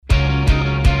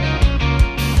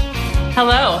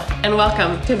Hello, and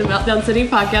welcome to the Meltdown City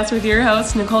podcast with your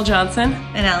host, Nicole Johnson.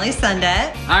 And Ali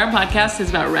Sundet. Our podcast is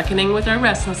about reckoning with our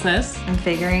restlessness. And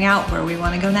figuring out where we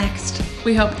want to go next.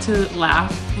 We hope to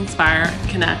laugh, inspire,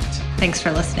 connect. Thanks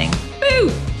for listening. Woo!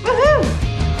 Woohoo!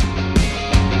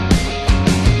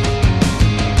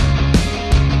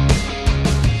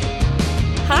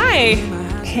 Hi.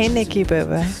 Hey, Nikki Boo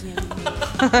Boo.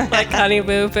 Like Honey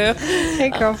Boo Boo. Hey,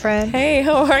 girlfriend. Hey,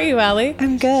 how are you, Allie?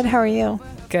 I'm good. How are you?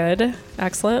 Good.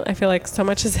 Excellent. I feel like so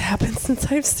much has happened since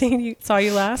saw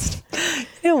you last.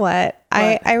 You know what?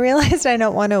 I realized I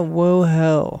don't want to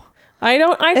woohoo.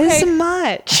 It's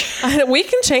much. We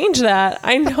can change that.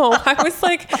 I know. I was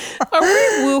like, are we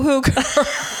woohoo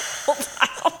girls? I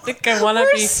don't think I want to be.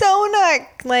 We're so not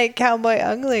like cowboy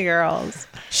ugly girls.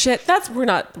 Shit, we're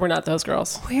not those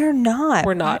girls. We're not.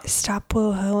 We're not. Stop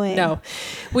woohooing. No.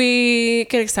 We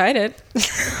get excited,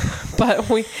 but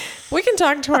we can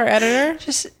talk to our editor.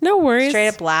 Just no worries. Straight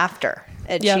up laughter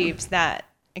achieves that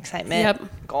excitement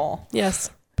goal. Yes.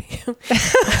 Don't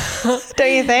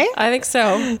you think? I think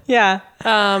so. Yeah.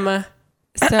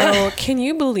 So can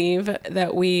you believe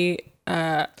that we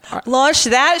launched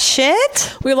that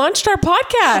shit? We launched our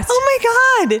podcast. Oh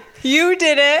my God. You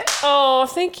did it. Oh,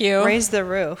 thank you. Raise the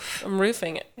roof. I'm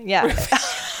roofing it. Yeah.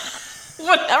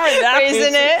 Whatever that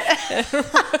Raising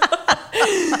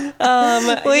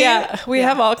We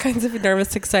have all kinds of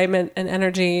nervous excitement and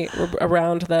energy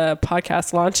around the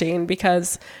podcast launching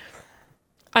because,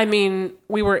 I mean,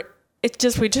 we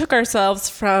took ourselves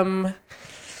from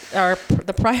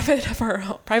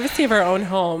the privacy of our own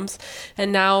homes,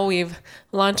 and now we've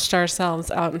launched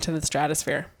ourselves out into the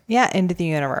stratosphere. Yeah, into the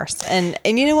universe. And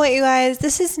you know what, you guys?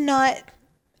 This is not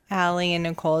Allie and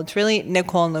Nicole. It's really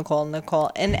Nicole,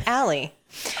 and Allie.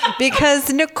 Because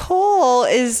Nicole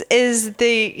is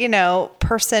the,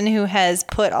 person who has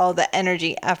put all the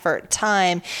energy, effort,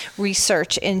 time,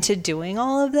 research into doing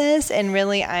all of this. And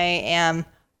really, I am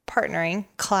partnering,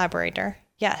 collaborator.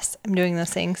 Yes, I'm doing those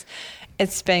things.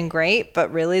 It's been great,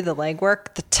 but really the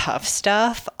legwork, the tough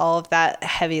stuff, all of that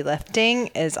heavy lifting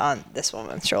is on this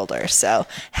woman's shoulders. So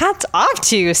hats off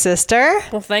to you, sister.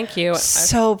 Well, thank you.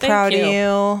 So proud of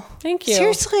you. Thank you.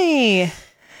 Seriously.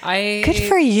 Good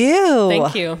for you.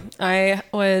 Thank you. I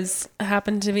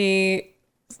happened to be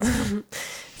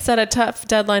set a tough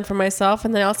deadline for myself,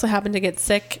 and then I also happened to get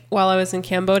sick while I was in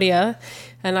Cambodia,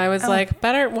 and I was like,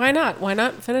 why not? Why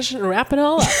not finish it and wrap it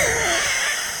all up?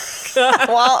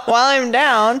 while I'm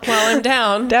down.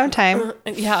 Downtime.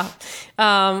 Yeah.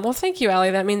 Well, thank you,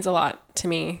 Allie. That means a lot to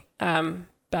me.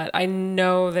 But I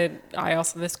know that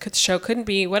this show couldn't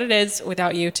be what it is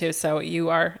without you too. So you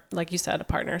are, like you said, a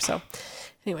partner. So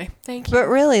anyway, thank you. But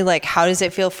really, how does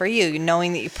it feel for you,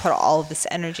 knowing that you put all of this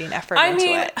energy and effort into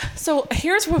it? So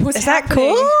here's what was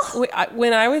happening. Is that cool?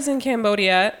 When I was in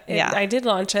Cambodia, I did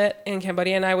launch it in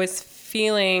Cambodia, and I was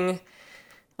feeling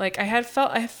like I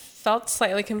felt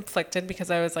slightly conflicted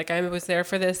because I was there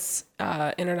for this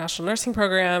international nursing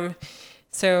program.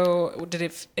 So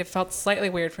it felt slightly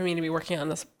weird for me to be working on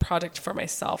this project for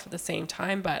myself at the same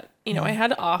time, but I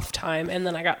had off time and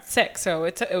then I got sick, so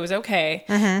it was okay.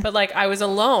 Mm-hmm. But I was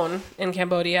alone in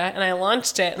Cambodia and I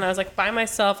launched it and I was by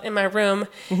myself in my room,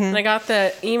 and I got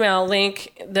the email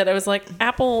link that it was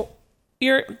Apple,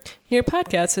 your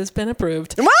podcast has been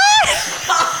approved. What?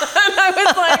 And I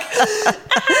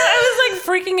was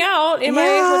freaking out in my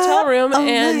hotel room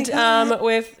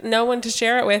with no one to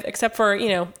share it with except for,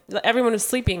 everyone was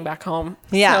sleeping back home.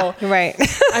 Yeah, so right.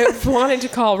 I wanted to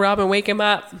call Rob and wake him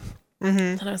up.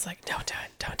 Mm-hmm. And I was like, don't do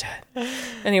it.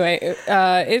 Anyway,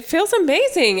 it feels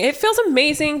amazing. It feels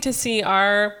amazing to see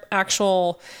our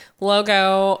actual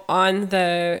logo on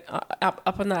the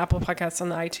up on the Apple Podcasts on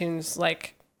the iTunes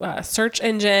search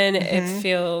engine. Mm-hmm. It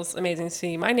feels amazing to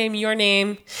see my name, your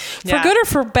name, for good or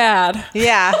for bad.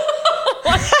 Yeah.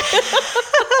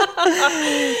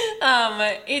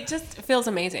 It just feels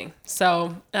amazing.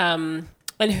 So, and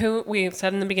who we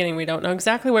said in the beginning, we don't know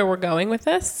exactly where we're going with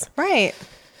this. Right.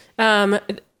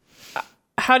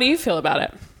 How do you feel about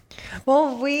it?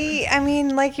 Well,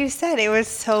 like you said, it was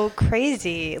so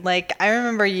crazy. I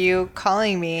remember you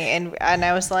calling me and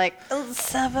I was like,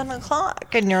 it's 7:00.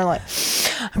 And you're like,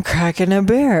 I'm cracking a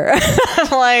beer.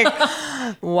 I'm like,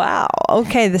 wow,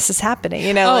 okay, this is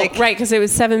happening. Right, because it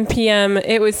was 7 p.m.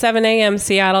 It was 7 a.m.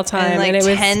 Seattle time. And it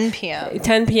was 10 p.m.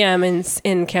 10 p.m.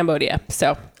 in Cambodia.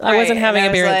 So I wasn't having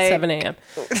a beer at 7 a.m.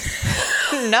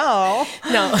 No,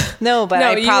 but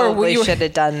I probably should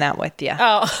have done that with you.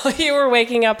 Oh, you were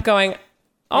waking up going,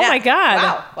 oh my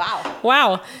God. Wow.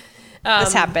 Wow.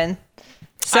 This happened.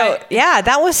 So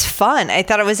that was fun. I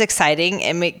thought it was exciting.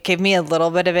 It gave me a little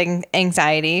bit of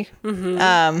anxiety.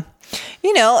 Mm-hmm.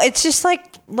 It's just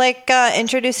like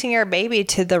introducing your baby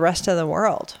to the rest of the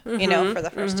world. Mm-hmm. For the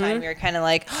first time, you're kind of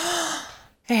like, oh,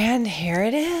 and here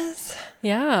it is.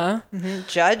 Yeah. Mm-hmm.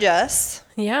 Judge us.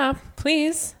 Yeah,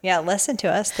 please. Yeah, listen to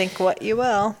us. Think what you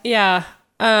will. Yeah.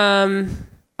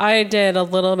 I did a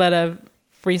little bit of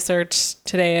research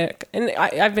today, and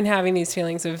I've been having these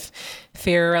feelings of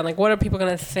fear around, like, what are people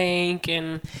going to think,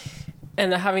 and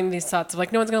having these thoughts of,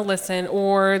 like, no one's going to listen,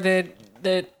 or that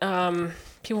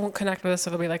people won't connect with us,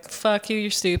 so they'll be like, fuck you, you're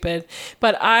stupid.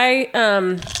 But I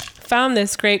found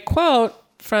this great quote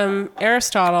from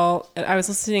Aristotle. I was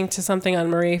listening to something on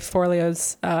Marie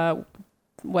Forleo's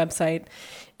website,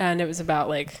 and it was about,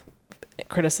 like,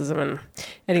 criticism. And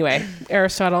anyway,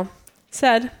 Aristotle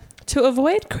said, to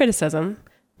avoid criticism,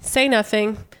 say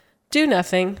nothing, do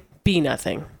nothing, be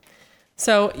nothing.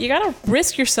 So you got to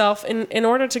risk yourself in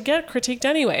order to get critiqued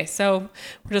anyway. So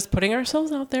we're just putting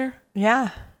ourselves out there. Yeah.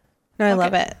 No, I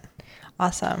love it.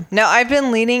 Awesome. No, I've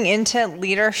been leaning into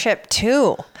leadership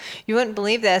too. You wouldn't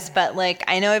believe this, but like,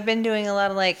 I know I've been doing a lot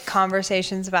of like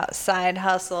conversations about side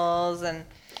hustles and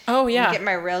get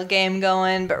my real game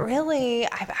going. But really,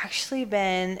 I've actually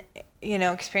been,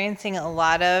 experiencing a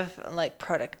lot of like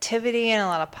productivity and a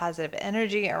lot of positive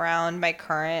energy around my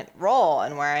current role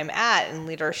and where I'm at in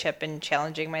leadership and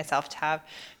challenging myself to have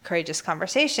courageous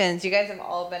conversations. You guys have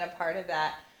all been a part of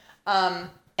that.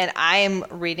 And I'm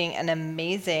reading an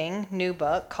amazing new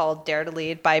book called Dare to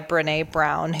Lead by Brené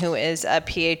Brown, who is a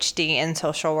PhD in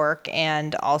social work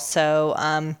and also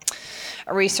a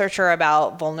researcher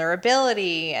about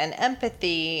vulnerability and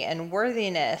empathy and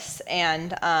worthiness.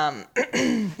 And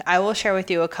I will share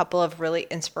with you a couple of really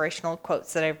inspirational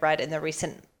quotes that I've read in the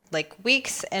recent like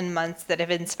weeks and months that have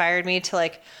inspired me to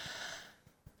like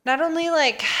not only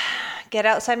like get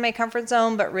outside my comfort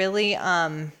zone, but really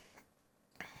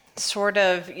sort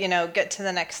of, get to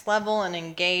the next level and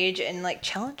engage and like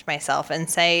challenge myself and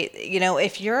say,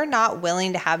 if you're not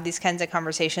willing to have these kinds of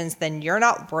conversations, then you're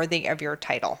not worthy of your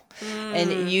title.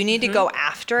 And you need to go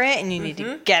after it and you need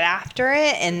to get after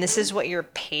it. And this is what you're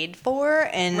paid for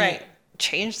and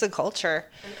change the culture.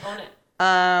 And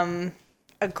own it.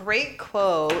 A great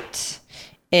quote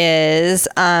is,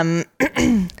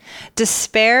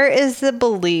 despair is the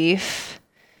belief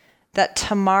that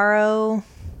tomorrow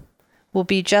will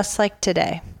be just like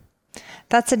today.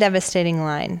 That's a devastating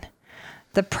line.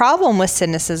 The problem with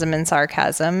cynicism and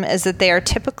sarcasm is that they are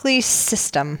typically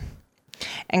system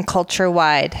and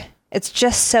culture-wide. It's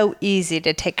just so easy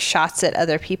to take shots at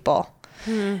other people.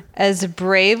 As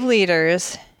brave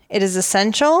leaders, it is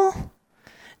essential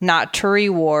not to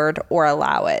reward or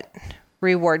allow it.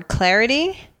 Reward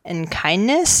clarity and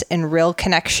kindness and real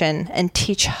connection and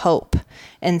teach hope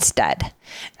instead. And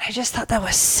I just thought that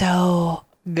was so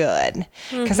good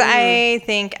because I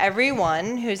think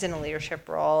everyone who's in a leadership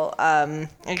role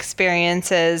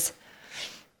experiences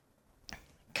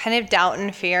kind of doubt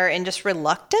and fear and just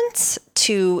reluctance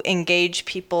to engage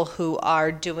people who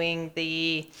are doing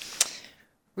the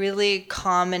really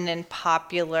common and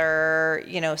popular,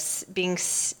 being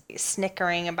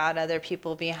snickering about other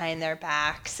people behind their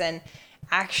backs. And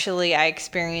actually, I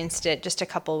experienced it just a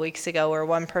couple of weeks ago where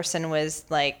one person was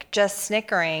like just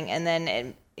snickering and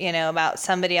then about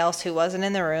somebody else who wasn't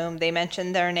in the room. They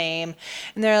mentioned their name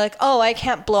and they're like, oh, I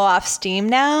can't blow off steam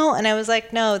now. And I was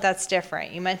like, no, that's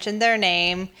different. You mentioned their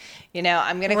name.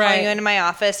 I'm going to call you into my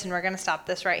office and we're going to stop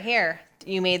this right here.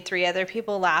 You made 3 other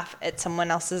people laugh at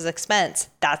someone else's expense.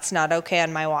 That's not okay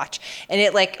on my watch. And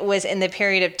it was in the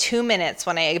period of 2 minutes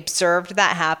when I observed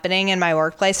that happening in my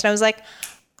workplace. And I was like,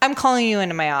 I'm calling you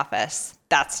into my office.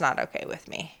 That's not okay with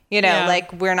me.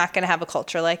 We're not going to have a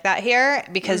culture like that here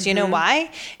because you know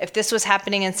why? If this was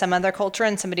happening in some other culture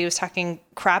and somebody was talking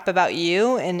crap about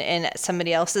you and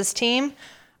somebody else's team,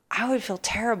 I would feel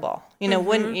terrible.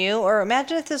 Wouldn't you? Or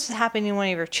imagine if this was happening to one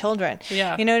of your children.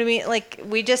 Yeah. You know what I mean? Like,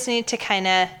 we just need to kind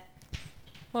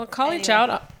of... call each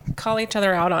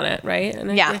other out on it, right?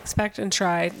 And expect and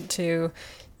try to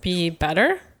be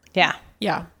better. Yeah.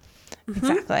 Yeah.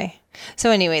 Exactly. So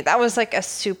anyway, that was like a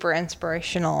super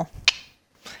inspirational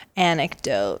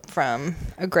anecdote from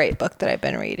a great book that I've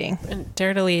been reading. And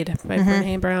Dare to Lead by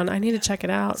Brené Brown. I need to check it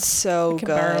out. So good.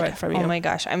 Borrow it from you. Oh my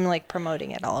gosh. I'm like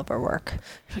promoting it all over work.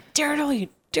 Dare to Lead.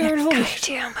 Dare to Lead.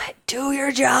 Damn it. Do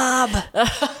your job.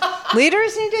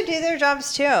 Leaders need to do their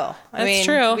jobs too. I mean,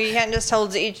 true. We can't just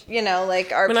hold each,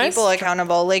 our people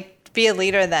accountable. Like, be a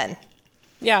leader then.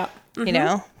 Yeah.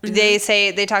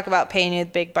 They talk about paying you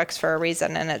the big bucks for a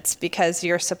reason, and it's because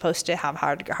you're supposed to have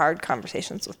hard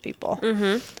conversations with people.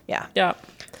 Yeah.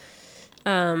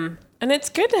 And it's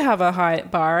good to have a high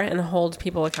bar and hold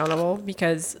people accountable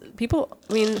because people,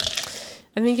 I mean,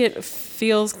 I think it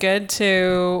feels good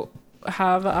to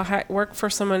have work for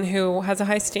someone who has a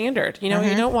high standard. You know,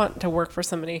 you don't want to work for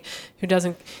somebody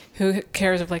who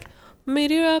cares of like,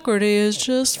 mediocrity is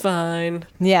just fine.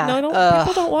 Yeah. No,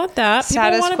 people don't want that.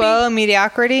 Status quo,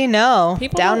 mediocrity? No.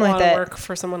 People down don't with want it. to work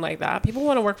for someone like that. People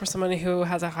want to work for someone who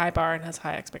has a high bar and has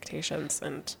high expectations.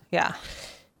 And yeah.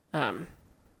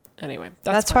 Anyway,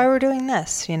 that's why we're doing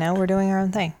this. You know, we're doing our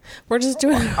own thing. We're just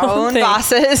doing our own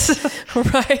bosses.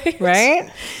 Right. Right.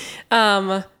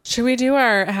 Should we do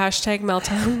our hashtag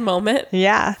meltdown moment?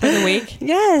 Yeah. For the week?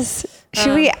 Yes.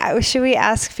 Should we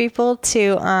ask people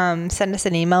to send us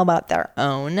an email about their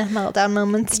own meltdown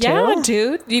moments too? Yeah,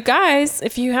 dude. You guys,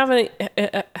 if you have a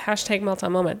hashtag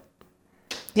meltdown moment.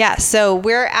 Yeah, so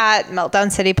we're at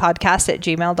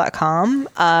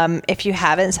meltdowncitypodcast@gmail.com. If you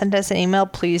haven't sent us an email,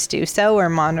 please do so. We're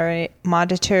monitoring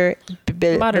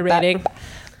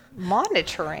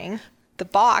the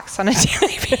box on a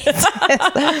daily basis.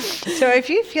 So if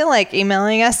you feel like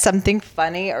emailing us something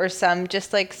funny or some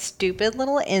just like stupid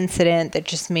little incident that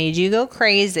just made you go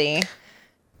crazy,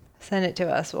 send it to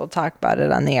us. We'll talk about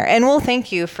it on the air. And we'll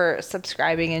thank you for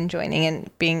subscribing and joining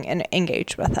and being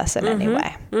engaged with us in any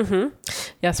way.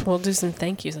 Yes, we'll do some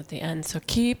thank yous at the end. So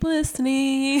keep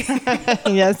listening.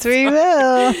 Yes, we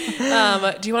will.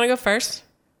 Do you want to go first?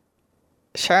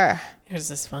 Sure. Here's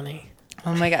this funny.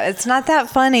 Oh my God. It's not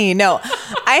that funny. No,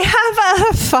 I have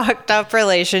a fucked up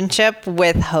relationship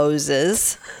with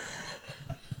hoses.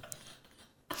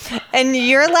 And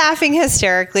you're laughing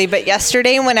hysterically, but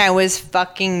yesterday when I was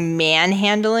fucking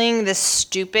manhandling this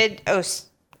stupid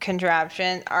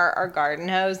contraption, our garden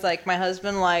hose, like my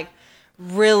husband, like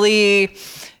really,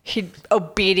 he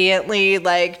obediently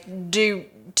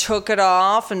took it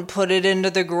off and put it into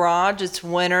the garage. It's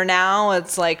winter now.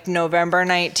 It's like November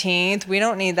 19th. We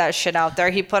don't need that shit out there.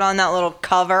 He put on that little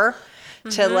cover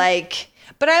to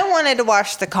but I wanted to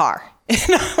wash the car. And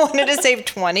I wanted to save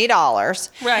 $20.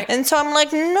 Right. And so I'm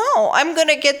like, no, I'm going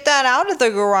to get that out of the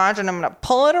garage and I'm going to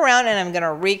pull it around and I'm going to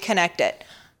reconnect it.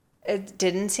 It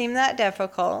didn't seem that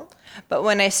difficult. But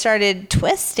when I started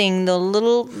twisting the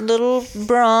little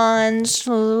bronze,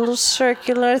 little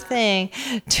circular thing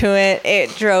to it,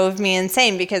 it drove me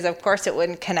insane because, of course, it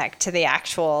wouldn't connect to the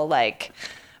actual,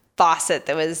 faucet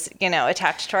that was,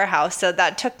 attached to our house. So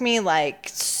that took me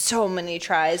so many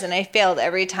tries and I failed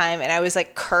every time. And I was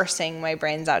cursing my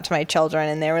brains out to my children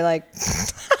and they were like,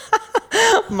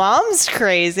 Mom's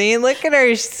crazy. Look at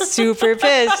her, super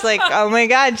pissed. Oh my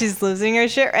God, she's losing her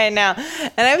shit right now.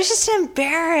 And I was just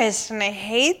embarrassed and I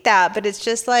hate that. But it's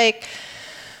just I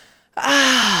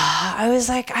was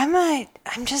like, I'm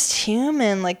just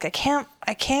human. I can't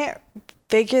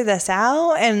figure this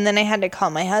out. And then I had to call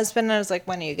my husband. I was like,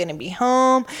 when are you going to be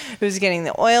home? He was getting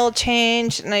the oil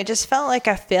changed. And I just felt like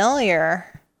a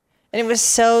failure. And it was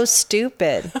so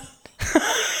stupid.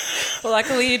 Well,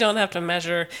 luckily you don't have to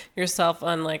measure yourself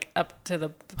on up to the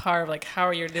par of how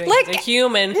are you doing as a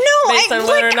human. No, based on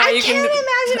whether or not you can't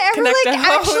imagine ever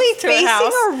actually facing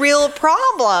a real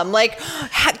problem.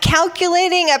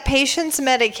 Calculating a patient's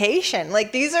medication.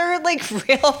 These are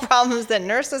real problems that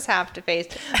nurses have to face.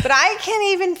 But I can't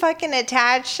even fucking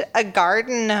attach a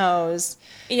garden hose.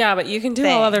 Yeah, but you can do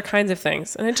all other kinds of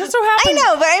things. And it just so happens. I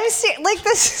know, but I'm this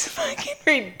is fucking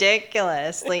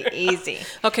ridiculously easy.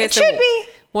 Okay, it should be.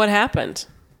 What happened?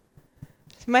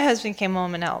 My husband came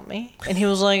home and helped me. And he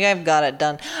was like, I've got it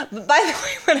done. But by the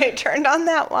way, when I turned on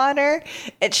that water,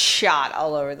 it shot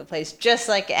all over the place, just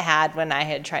like it had when I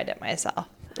had tried it myself.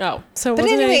 Oh, so but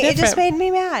anyway, it just made me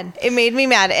mad. It made me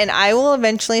mad. And I will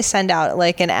eventually send out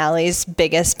an Allie's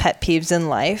biggest pet peeves in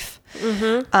life.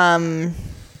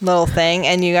 Little thing,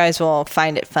 and you guys will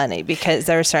find it funny because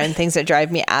there are certain things that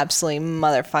drive me absolutely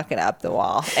motherfucking up the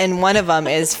wall, and one of them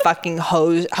is fucking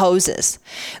hoses,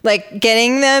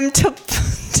 getting them to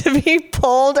be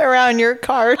pulled around your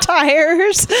car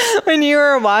tires when you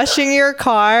are washing your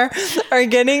car, or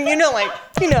getting going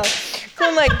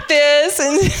like this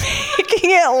and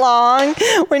making it long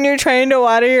when you're trying to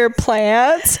water your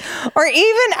plants, or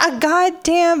even a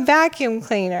goddamn vacuum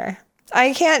cleaner.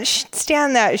 I can't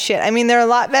stand that shit. I mean, they're a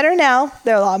lot better now.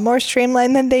 They're a lot more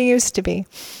streamlined than they used to be.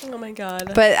 Oh, my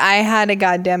God. But I had a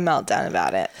goddamn meltdown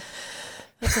about it.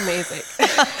 That's amazing.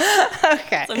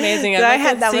 Okay. It's amazing. So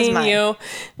I've seen you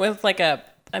with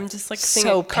I'm just seeing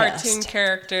so a cartoon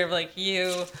character of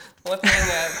you whipping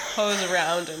a hose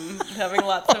around and having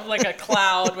lots of a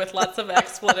cloud with lots of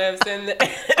expletives and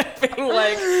being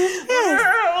yes.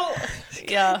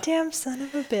 Yeah. Goddamn son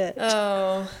of a bitch.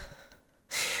 Oh.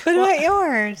 What about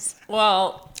yours?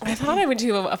 Well, I thought I would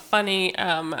do a funny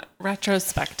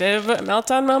retrospective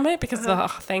meltdown moment because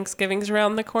Thanksgiving's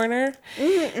around the corner.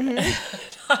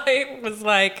 I was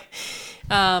like,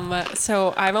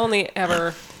 so I've only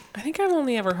ever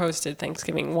hosted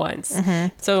Thanksgiving once.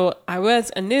 So I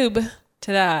was a noob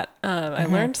to that. I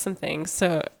learned some things.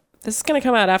 So this is going to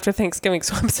come out after Thanksgiving,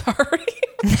 so I'm sorry.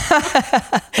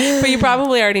 But you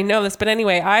probably already know this. But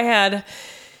anyway, I had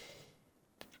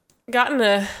gotten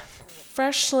a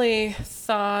freshly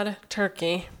thawed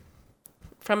turkey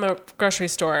from a grocery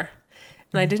store,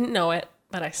 and I didn't know it,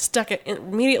 but I stuck it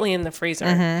immediately in the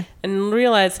freezer and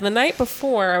realized the night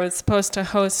before I was supposed to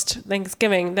host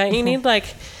Thanksgiving that you need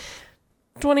like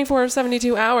 24 or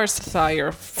 72 hours to thaw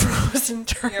your frozen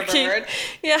turkey. Your bird?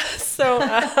 Yeah. So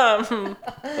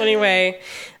anyway,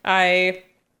 I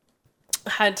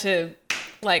had to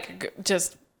like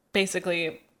just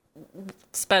basically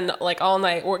spend like all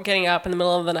night getting up in the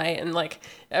middle of the night, and like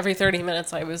every 30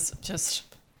 minutes I was just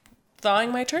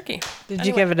thawing my turkey. Did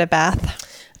you give it a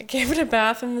bath? I gave it a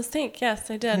bath in the sink. Yes,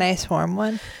 I did. Nice warm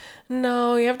one.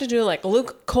 No, you have to do like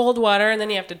cold water, and then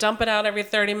you have to dump it out every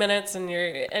 30 minutes. And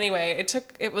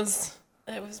it was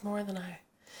more than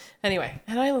anyway,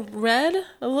 had I read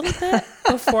a little bit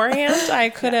beforehand, I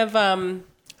could have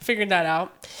figured that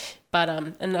out. But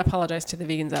and I apologize to the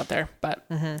vegans out there, but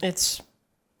it's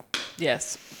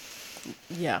yes.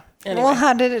 Yeah. Anyway. Well,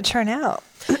 how did it turn out?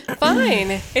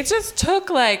 Fine. It just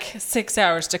took like 6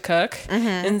 hours to cook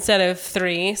instead of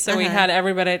 3. So we had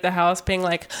everybody at the house being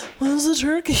like, when's the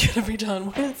turkey going to be done?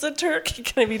 When's the turkey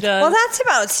going to be done? Well, that's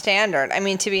about standard. I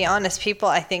mean, to be honest, people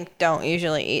I think don't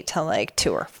usually eat till like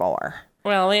 2 or 4.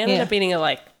 Well, we ended up eating at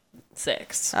like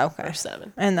 6 or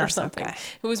 7 and that's or something. Okay.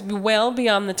 It was well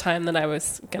beyond the time that I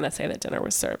was going to say that dinner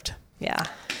was served. Yeah.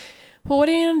 Well, what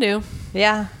are you going to do?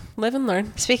 Yeah. Live and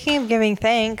learn. Speaking of giving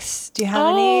thanks, do you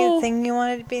have anything you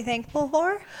wanted to be thankful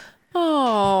for?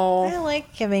 Oh. I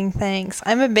like giving thanks.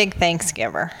 I'm a big thanks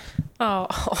giver. Oh.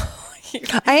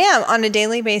 I am. On a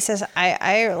daily basis,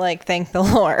 I like thank the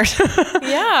Lord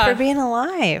for being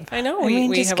alive. I know. I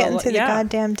mean, just getting through the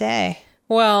goddamn day.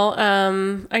 Well,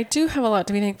 I do have a lot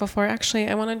to be thankful for. Actually,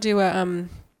 I want to do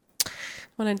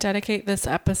I want to dedicate this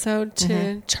episode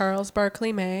to Charles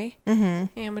Barkley May,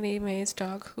 Amity May's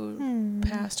dog who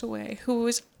passed away, who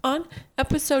was on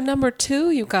episode number 2,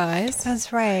 you guys.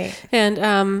 That's right.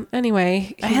 And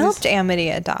anyway, I helped Amity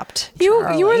adopt you.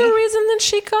 You were the reason that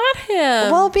she got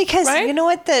him. Well, because you know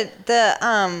what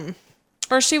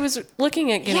or she was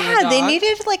looking at getting a dog. They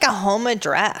needed like a home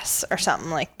address or something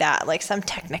like that, like some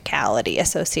technicality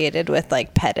associated with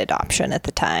like pet adoption at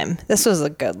the time. This was a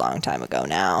good long time ago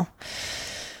now.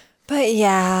 But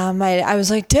yeah, I was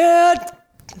like, Dad,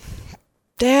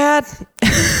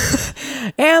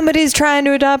 Amity's trying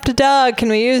to adopt a dog. Can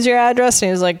we use your address? And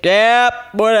he was like, yeah,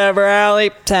 whatever,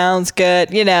 Allie. Sounds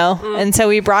good, And so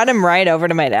we brought him right over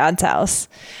to my dad's house.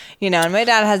 And my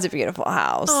dad has a beautiful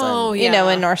house,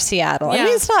 in North Seattle. Yeah. I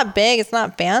mean, it's not big, it's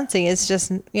not fancy. It's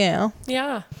just, Yeah.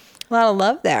 a lot of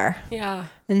love there. Yeah.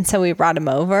 And so we brought him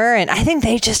over, and I think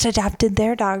they just adopted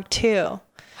their dog too.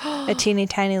 A teeny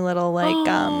tiny little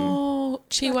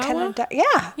Chihuahua? Kind of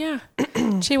yeah. Yeah.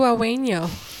 Chihuahueño.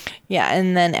 Yeah,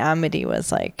 and then Amity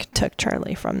was took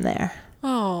Charlie from there.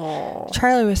 Oh.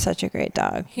 Charlie was such a great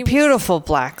dog. Beautiful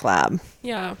black lab.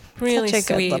 Yeah, really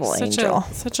such a sweet. Good little angel.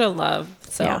 Such a love.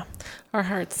 So yeah. Our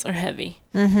hearts are heavy.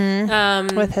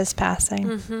 With his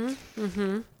passing.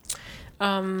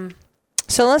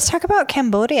 So let's talk about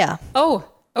Cambodia. Oh,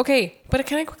 okay. But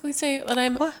can I quickly say that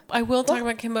I will talk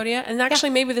about Cambodia, and actually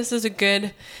maybe this is a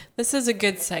good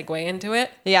segue into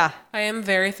it. Yeah. I am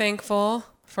very thankful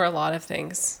for a lot of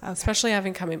things, especially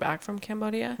having coming back from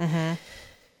Cambodia.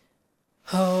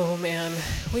 Oh man,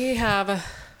 we have.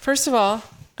 First of all,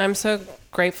 I'm so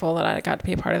grateful that I got to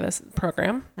be a part of this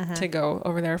program to go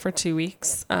over there for 2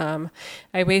 weeks. I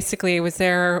basically was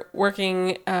there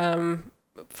working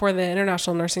for the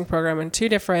international nursing program in 2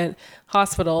 different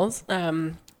hospitals,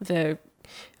 the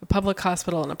public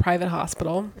hospital and a private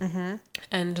hospital.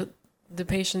 And the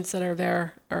patients that are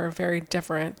there are very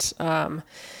different. And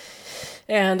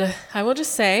I will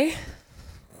just say,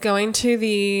 going to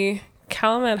the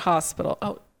Calumet Hospital.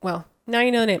 Oh, well, now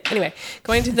you know the name. Anyway,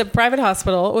 going to the private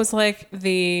hospital, it was like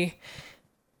they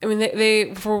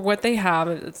for what they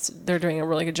have, they're doing a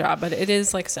really good job, but it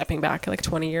is like stepping back like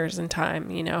 20 years in time,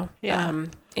 Yeah.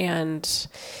 And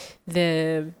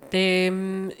they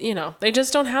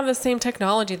just don't have the same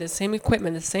technology, the same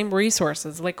equipment, the same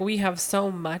resources. Like we have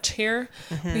so much here.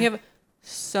 We have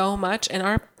so much, and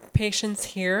our patients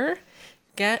here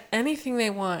get anything they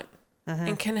want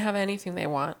and can have anything they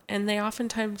want. And they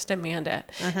oftentimes demand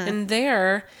it. And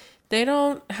there, they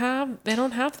don't have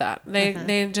that.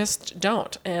 They just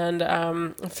don't. And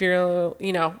if you're,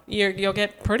 you'll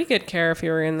get pretty good care if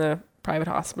you're in the private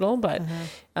hospital, but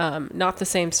not the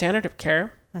same standard of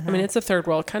care. I mean, it's a third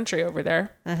world country over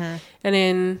there. And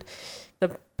in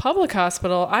the public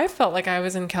hospital, I felt like I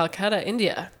was in Calcutta,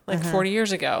 India, like 40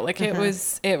 years ago. Like it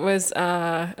was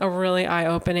a really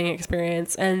eye-opening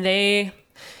experience. And they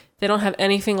don't have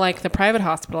anything like the private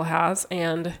hospital has.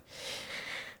 And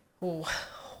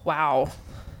wow.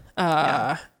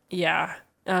 Yeah.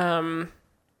 One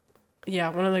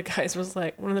of the guys was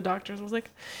like, one of the doctors was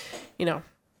like,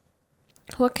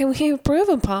 what can we improve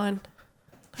upon?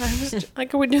 I was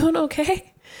like, are we doing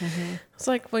okay? It's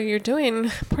like, well, you're doing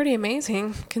pretty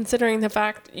amazing considering the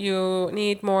fact you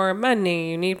need more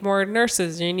money, you need more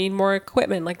nurses, you need more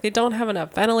equipment. Like they don't have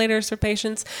enough ventilators for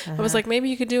patients. I was like, maybe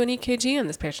you could do an EKG on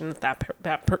this patient.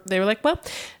 They were like, well,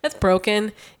 that's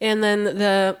broken. And then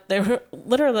they were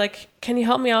literally like, can you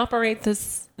help me operate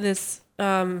this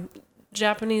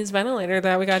Japanese ventilator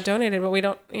that we got donated, but we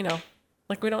don't,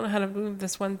 like we don't know how to move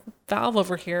this one valve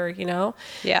over here,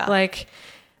 Yeah. Like,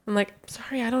 I'm like,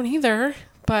 sorry, I don't either.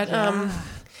 But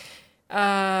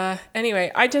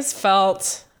anyway, I just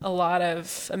felt a lot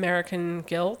of American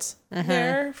guilt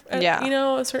there. At,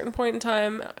 a certain point in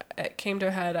time, it came to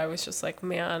a head. I was just like,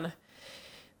 man,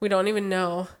 we don't even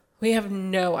know. We have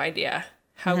no idea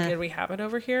how good we have it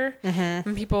over here.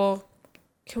 And people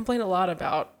complain a lot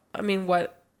about,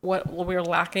 what we're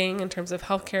lacking in terms of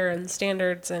healthcare and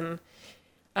standards. And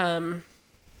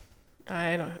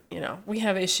we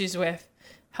have issues with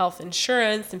health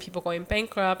insurance and people going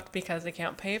bankrupt because they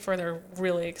can't pay for their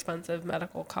really expensive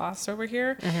medical costs over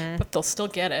here, but they'll still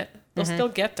get it. They'll still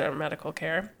get their medical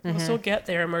care. They'll still get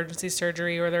their emergency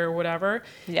surgery or their whatever.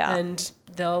 Yeah. And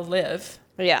they'll live.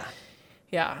 Yeah.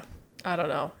 Yeah. I don't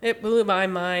know. It blew my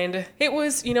mind. It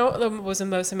was, what was the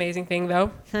most amazing thing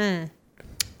though?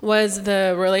 Was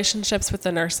the relationships with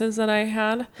the nurses that I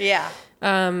had. Yeah.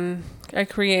 I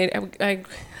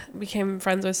became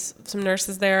friends with some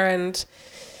nurses there, and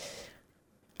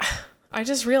I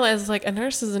just realized like a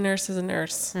nurse is a nurse is a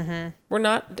nurse. We're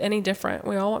not any different.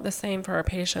 We all want the same for our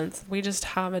patients. We just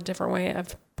have a different way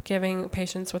of giving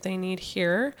patients what they need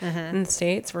here in the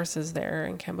States versus there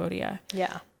in Cambodia.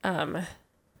 Yeah.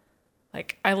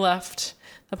 Like I left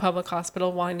the public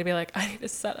hospital wanting to be like, I need to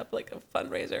set up like a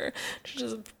fundraiser to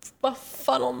just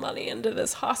funnel money into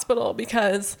this hospital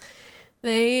because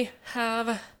they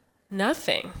have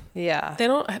nothing. Yeah. They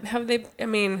don't have,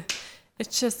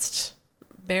 it's just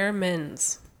bare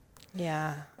mins.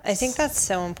 Yeah. I think that's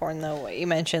so important though, what you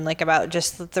mentioned, like about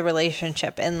just the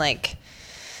relationship and like,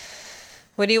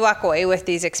 what do you walk away with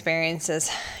these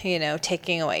experiences,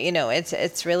 taking away,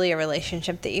 it's really a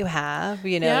relationship that you have,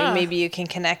 maybe you can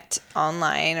connect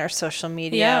online or social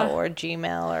media or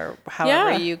Gmail or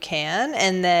however you can.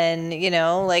 And then,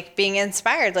 like being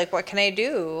inspired, like what can I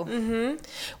do?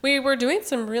 We were doing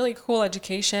some really cool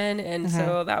education. And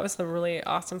so that was the really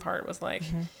awesome part was like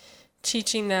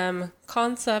teaching them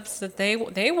concepts that they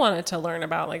wanted to learn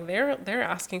about. Like they're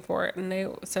asking for it.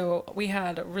 And so we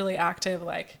had really active,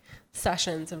 like,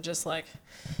 sessions of just like,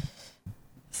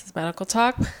 this is medical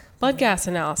talk, blood gas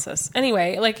analysis.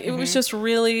 Anyway, like it was just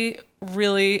really,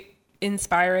 really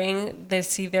inspiring. They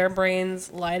see their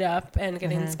brains light up and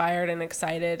get inspired and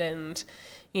excited. And,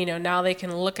 now they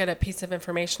can look at a piece of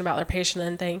information about their patient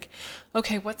and think,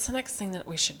 okay, what's the next thing that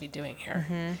we should be doing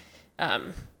here?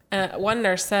 One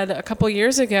nurse said a couple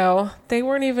years ago, they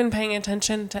weren't even paying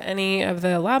attention to any of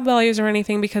the lab values or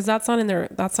anything because that's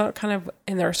not kind of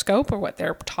in their scope or what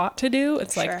they're taught to do.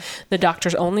 It's like the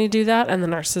doctors only do that and the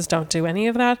nurses don't do any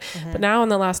of that. But now in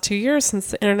the last 2 years,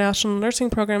 since the international nursing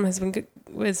program has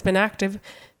been active,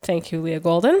 thank you, Leah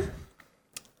Golden,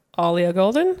 all Leah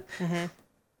Golden.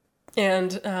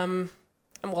 And,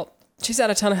 well, she's had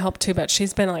a ton of help too, but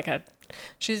she's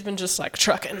been just like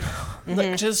trucking,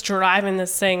 like just driving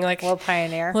this thing like little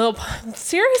pioneer,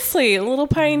 seriously, a little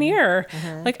pioneer,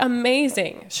 like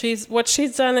amazing. What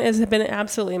she's done has been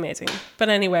absolutely amazing. But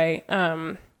anyway,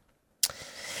 I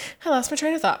lost my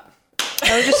train of thought.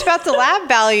 I was just about the lab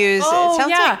values. It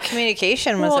sounds like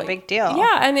communication was a big deal.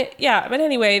 Yeah. But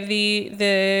anyway,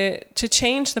 the to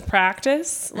change the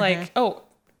practice, like, I know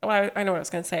what I was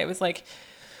going to say. It was like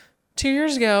 2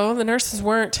 years ago, the nurses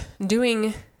weren't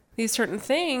doing these certain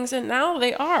things, and now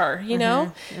they are,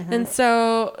 and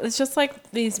so it's just like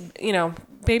these,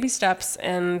 baby steps,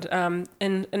 and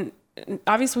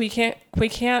obviously we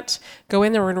can't go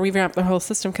in there and revamp the whole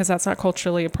system because that's not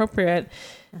culturally appropriate.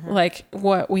 Like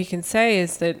what we can say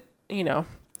is that,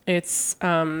 it's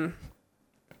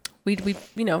we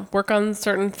work on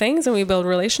certain things and we build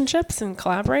relationships and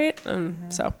collaborate.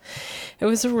 And so it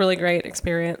was a really great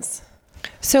experience.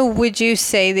 So would you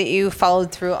say that you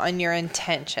followed through on your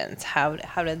intentions? How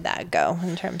did that go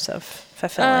in terms of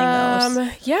fulfilling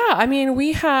those? Yeah, I mean, I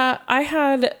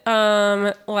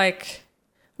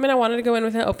wanted to go in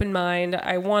with an open mind.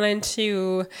 I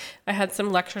had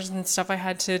some lectures and stuff I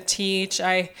had to teach.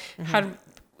 I had,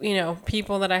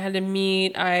 people that I had to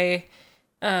meet. I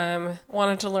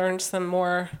wanted to learn some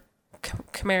more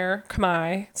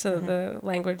Khmer, so the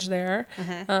language there.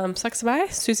 Saksabay,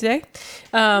 Susidé.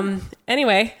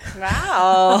 Anyway.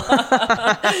 Wow.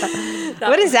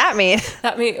 What does that mean?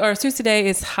 Or Susidé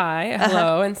is hi,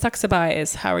 hello, and Saksabay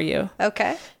is how are you?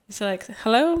 Okay. So like,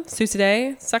 hello,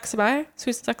 Susidé, Saksabay.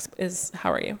 Susidé is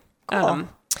how are you? Cool.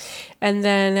 And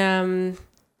then,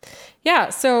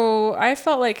 so I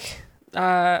felt like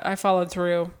I followed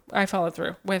through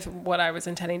with what I was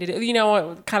intending to do.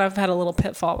 I kind of had a little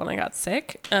pitfall when I got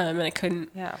sick, and I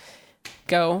couldn't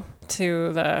go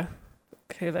to the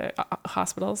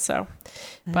hospital. So,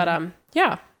 but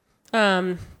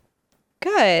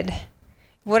good.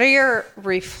 What are your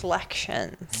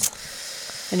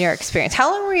reflections in your experience? How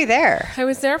long were you there? I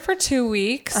was there for 2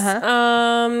 weeks.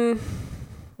 Well,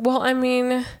 I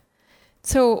mean,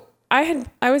 so I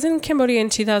was in Cambodia in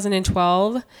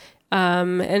 2012.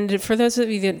 And for those of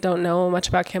you that don't know much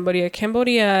about Cambodia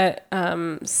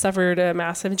suffered a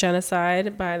massive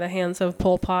genocide by the hands of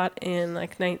Pol Pot in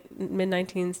like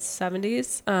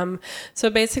mid-1970s. So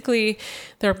basically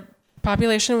their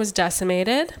population was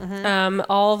decimated.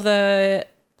 All of the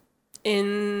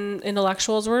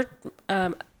intellectuals were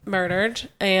murdered,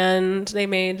 and they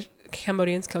made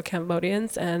Cambodians kill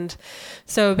Cambodians. And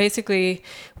so basically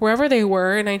wherever they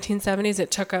were in 1970s,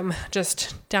 it took them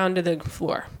just down to the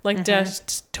floor, like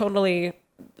just totally,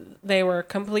 they were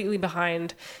completely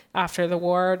behind after the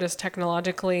war, just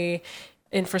technologically,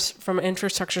 from an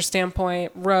infrastructure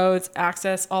standpoint, roads,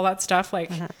 access, all that stuff. Like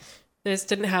they just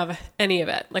didn't have any of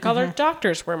it. Like all their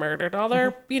doctors were murdered, all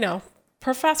their,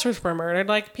 professors were murdered,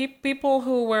 like people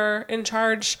who were in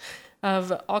charge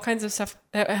of all kinds of stuff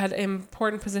that had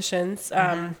important positions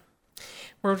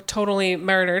were totally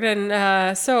murdered.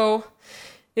 And so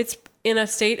it's in a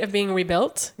state of being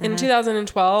rebuilt. In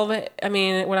 2012, I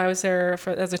mean, when I was there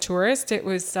as a tourist, it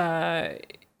was, there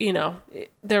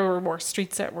were more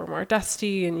streets that were more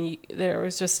dusty, and there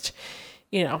was just,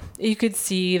 you could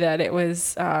see that it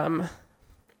was a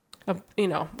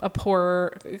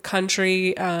poor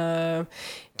country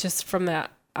just from that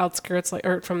outskirts,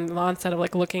 or from the onset of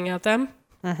looking at them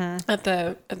at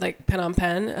Phnom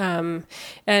Penh,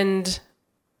 and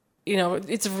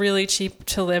it's really cheap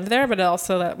to live there, but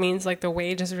also that means the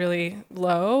wage is really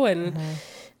low. And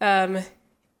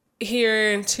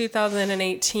here in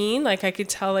 2018, I could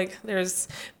tell there's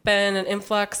been an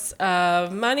influx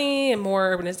of money and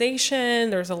more urbanization.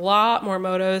 There's a lot more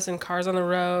motos and cars on the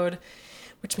road,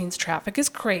 which means traffic is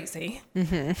crazy.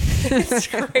 It's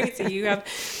crazy. You have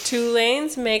 2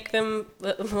 lanes,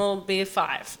 will be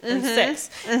 5 and 6.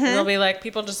 And there'll be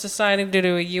people just deciding to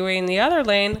do a U-turn in the other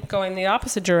lane, going the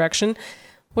opposite direction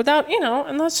without,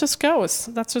 and that's just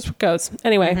what goes.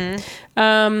 Anyway.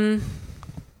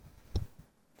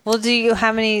 Well, do you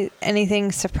have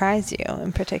anything surprise you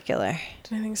in particular?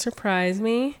 Did anything surprise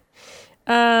me?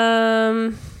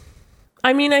 I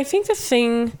mean, I think the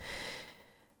thing...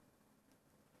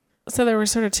 So there were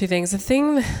sort of 2 things. The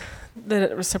thing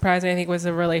that surprised me, I think, was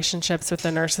the relationships with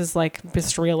the nurses,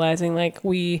 just realizing,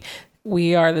 we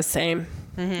are the same.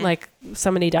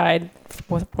 Somebody died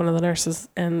with one of the nurses,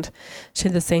 and she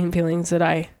had the same feelings that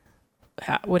I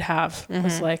would have. It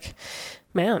was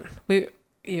man,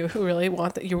 you really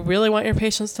want your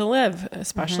patients to live,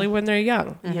 especially when they're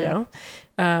young,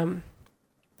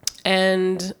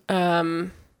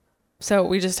 so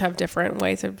we just have different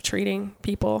ways of treating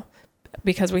people,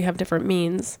 because we have different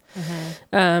means.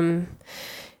 And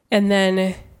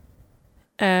then,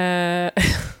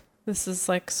 this is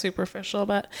superficial,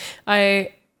 but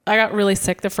I got really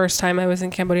sick the first time I was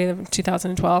in Cambodia in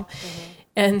 2012.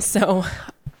 And so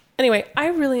anyway, I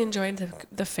really enjoyed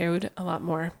the food a lot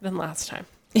more than last time.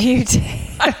 You did?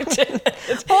 I did.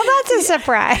 Well, that's a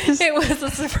surprise. It was a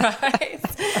surprise.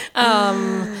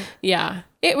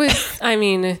 It was, I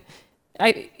mean...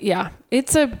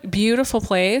 it's a beautiful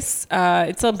place.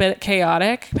 It's a bit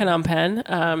chaotic, Phnom Penh.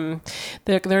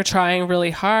 They're trying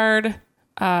really hard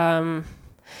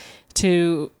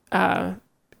to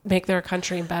make their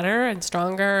country better and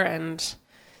stronger, and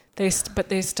they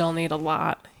still need a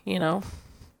lot,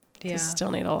 They still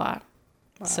need a lot.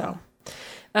 Wow. So,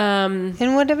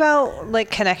 and what about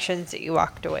connections that you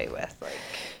walked away with?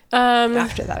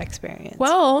 after that experience?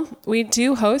 Well, we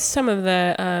do host some of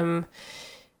the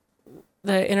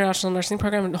international nursing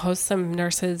program and host some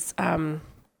nurses from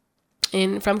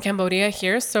Cambodia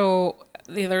here. So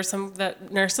there's some the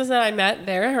nurses that I met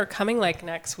there are coming like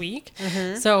next week.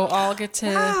 Mm-hmm. So I'll get to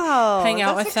hang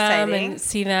out with them and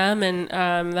see them,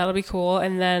 and that'll be cool.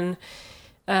 And then,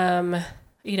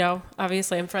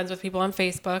 obviously I'm friends with people on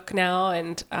Facebook now,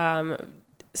 and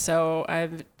so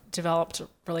I've developed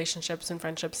relationships and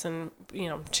friendships and,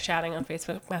 chatting on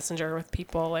Facebook Messenger with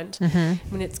people. And I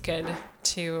mean, it's good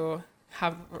to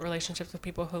have relationships with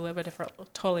people who live a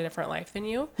totally different life than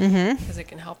you, because it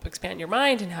can help expand your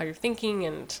mind and how you're thinking.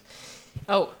 And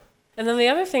then the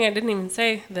other thing, I didn't even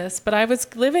say this, but I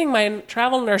was living my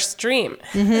travel nurse dream.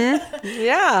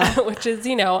 Yeah. Which is,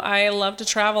 I love to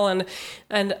travel, and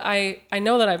I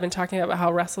know that I've been talking about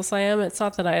how restless I am. It's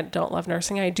not that I don't love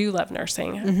nursing. I do love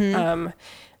nursing.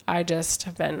 I just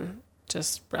have been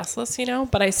restless,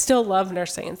 but I still love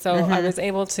nursing. And so I was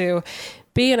able to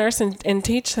be a nurse and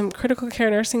teach some critical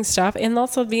care nursing stuff, and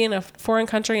also be in a foreign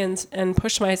country and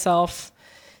push myself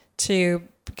to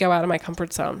go out of my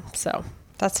comfort zone. So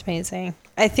that's amazing.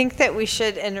 I think that we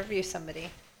should interview somebody.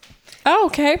 Oh,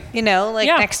 okay.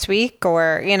 Next week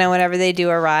or, whenever they do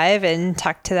arrive, and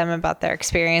talk to them about their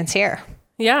experience here.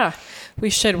 Yeah, we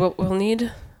should. We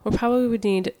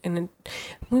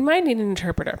might need an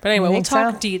interpreter, but anyway, we'll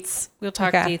talk deets. We'll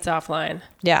talk deets offline.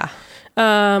 Yeah.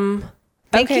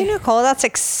 Thank you, Nicole.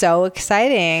 That's so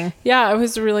exciting. Yeah, it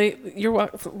was you're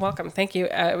welcome. Thank you.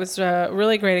 It was a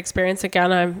really great experience.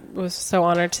 Again, I was so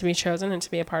honored to be chosen and to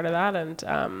be a part of that. And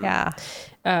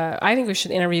I think we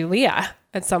should interview Leah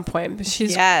at some point.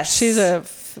 She's a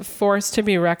force to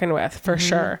be reckoned with for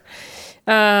sure.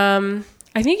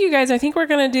 I think you guys, we're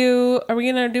going to are we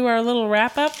going to do our little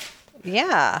wrap up?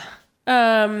 Yeah. We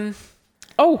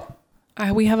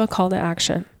have a call to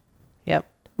action. Yep.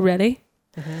 Ready?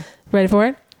 Ready for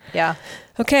it? Yeah.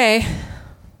 Okay.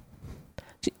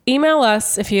 Email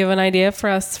us if you have an idea for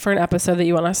us for an episode that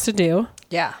you want us to do.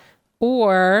 Yeah.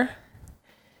 Or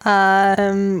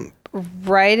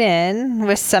write in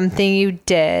with something you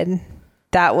did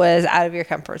that was out of your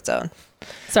comfort zone.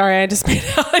 Sorry, I just made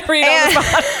out like read on the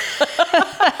bottom.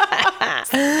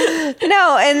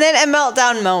 No, and then a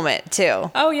meltdown moment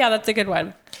too. Oh yeah, that's a good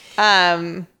one.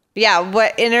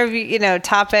 What interview,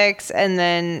 topics, and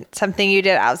then something you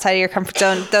did outside of your comfort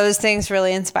zone. Those things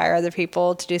really inspire other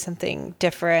people to do something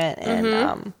different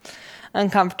and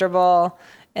uncomfortable.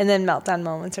 And then meltdown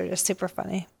moments are just super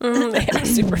funny. They are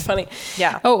super funny.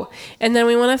 Yeah. Oh, and then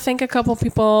we want to thank a couple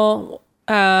people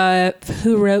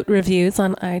who wrote reviews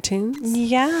on iTunes.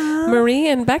 Yeah. Marie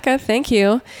and Becca, thank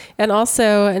you. And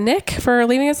also Nick for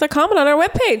leaving us a comment on our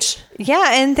webpage.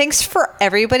 Yeah, and thanks for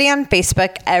everybody on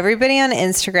Facebook, everybody on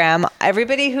Instagram,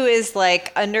 everybody who is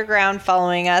underground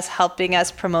following us, helping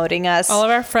us, promoting us. All of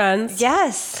our friends.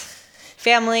 Yes.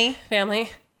 Family.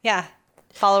 Yeah.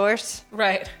 Followers.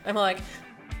 Right. I'm like,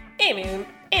 Amy,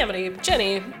 Amity,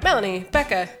 Jenny, Melanie,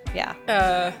 Becca.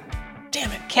 Yeah.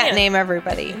 Damn it. Can't name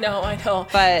everybody. No, I know.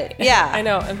 But yeah. I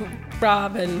know. And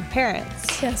Rob and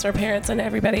parents. Yes, our parents and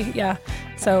everybody. Yeah.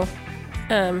 So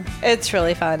it's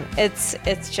really fun. It's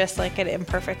just like an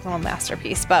imperfect little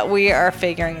masterpiece, but we are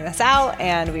figuring this out,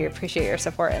 and we appreciate your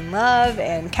support and love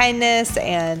and kindness,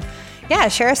 and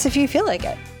share us if you feel like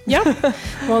it. Yeah.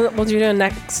 We'll do it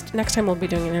next time. We'll be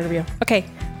doing an interview. Okay.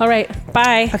 All right.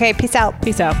 Bye. Okay. Peace out.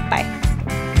 Bye.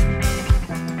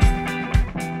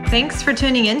 Thanks for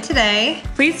tuning in today.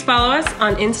 Please follow us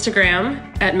on Instagram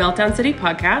at Meltdown City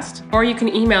Podcast, or you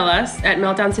can email us at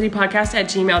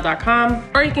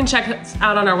meltdowncitypodcast@gmail.com, or you can check us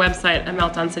out on our website at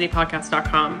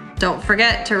meltdowncitypodcast.com. Don't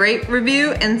forget to rate,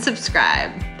 review, and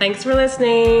subscribe. Thanks for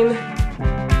listening.